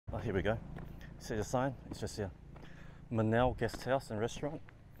Here we go. See the sign? It's just here. Manel Guest House and Restaurant.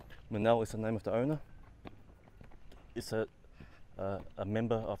 Manel is the name of the owner. It's a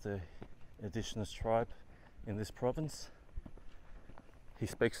member of the Indigenous tribe in this province. He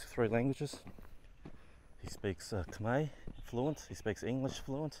speaks 3 languages. He speaks Khmer fluent, he speaks English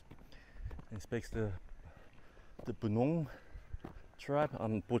fluent, and he speaks the Bunong tribe.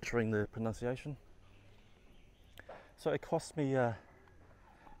 I'm butchering the pronunciation. So it cost me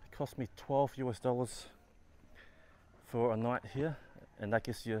 $12 US for a night here, and that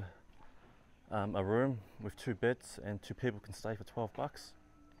gives you a room with 2 beds and 2 people can stay for $12.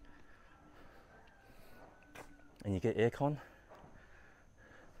 And you get aircon.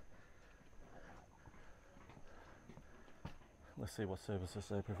 Let's see what services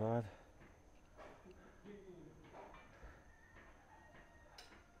they provide.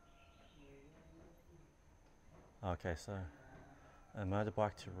 Okay, so a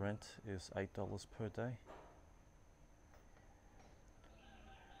motorbike to rent is $8 per day.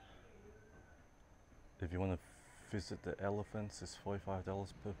 If you want to visit the elephants, it's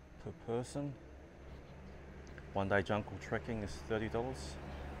 $45 per person. 1 day jungle trekking is $30.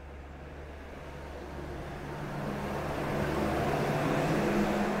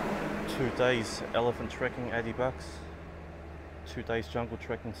 2 days elephant trekking, $80. 2 days jungle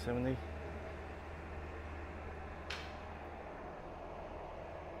trekking, $70.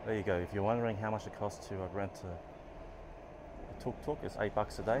 There you go. If you're wondering how much it costs to rent a tuk-tuk, it's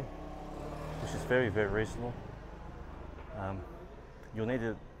 $8 a day, which is very, very reasonable. You'll need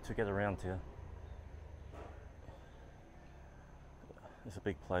it to get around here. It's a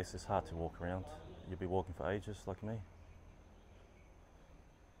big place, it's hard to walk around. You'll be walking for ages like me.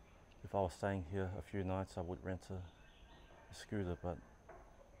 If I was staying here a few nights, I would rent a scooter, but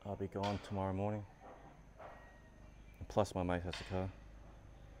I'll be gone tomorrow morning. And plus my mate has a car.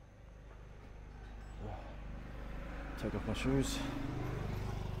 Take off my shoes.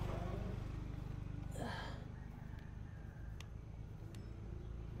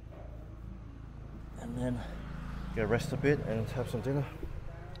 And then go rest a bit and have some dinner.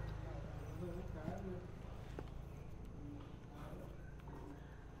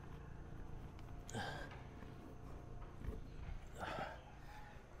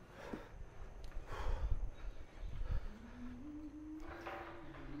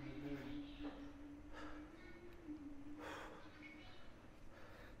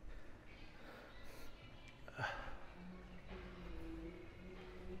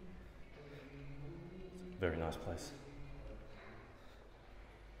 Very nice place.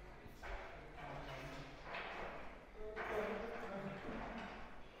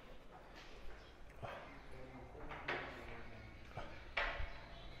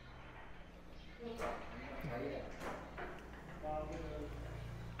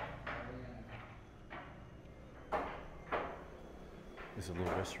 There's a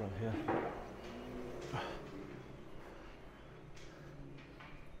little restaurant here.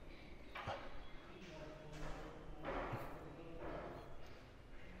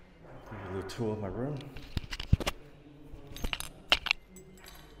 A little tour of my room.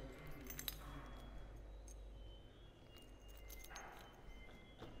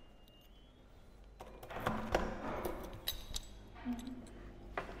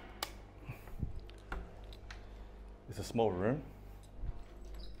 It's a small room,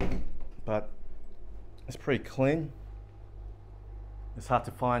 but it's pretty clean. It's hard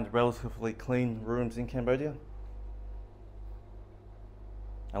to find relatively clean rooms in Cambodia,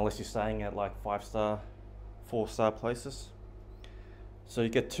 unless you're staying at like 5-star, 4-star places. So you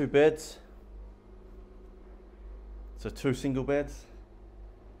get 2 beds, so 2 single beds,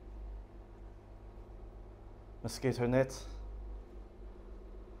 mosquito net,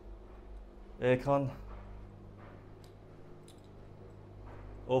 aircon,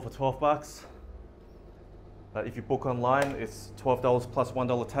 all for $12. But if you book online, it's $12 plus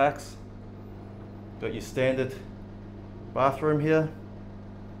 $1 tax. Got your standard bathroom here.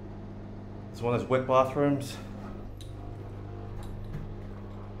 It's one of those wet bathrooms.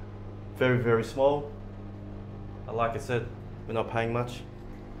 Very, very small. And like I said, we're not paying much.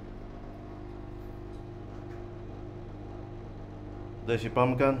 There's your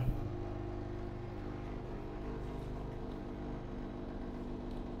bum gun.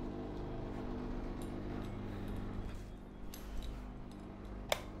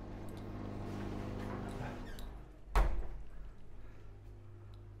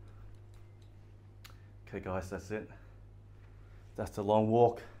 Okay guys, that's it. That's the long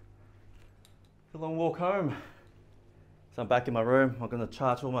walk. The long walk home. So I'm back in my room. I'm gonna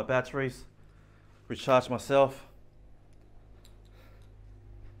charge all my batteries, recharge myself.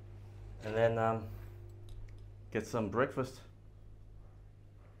 and then get some breakfast.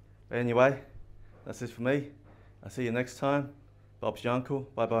 But anyway, that's it for me. I'll see you next time. Bob's your uncle.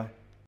 Bye bye.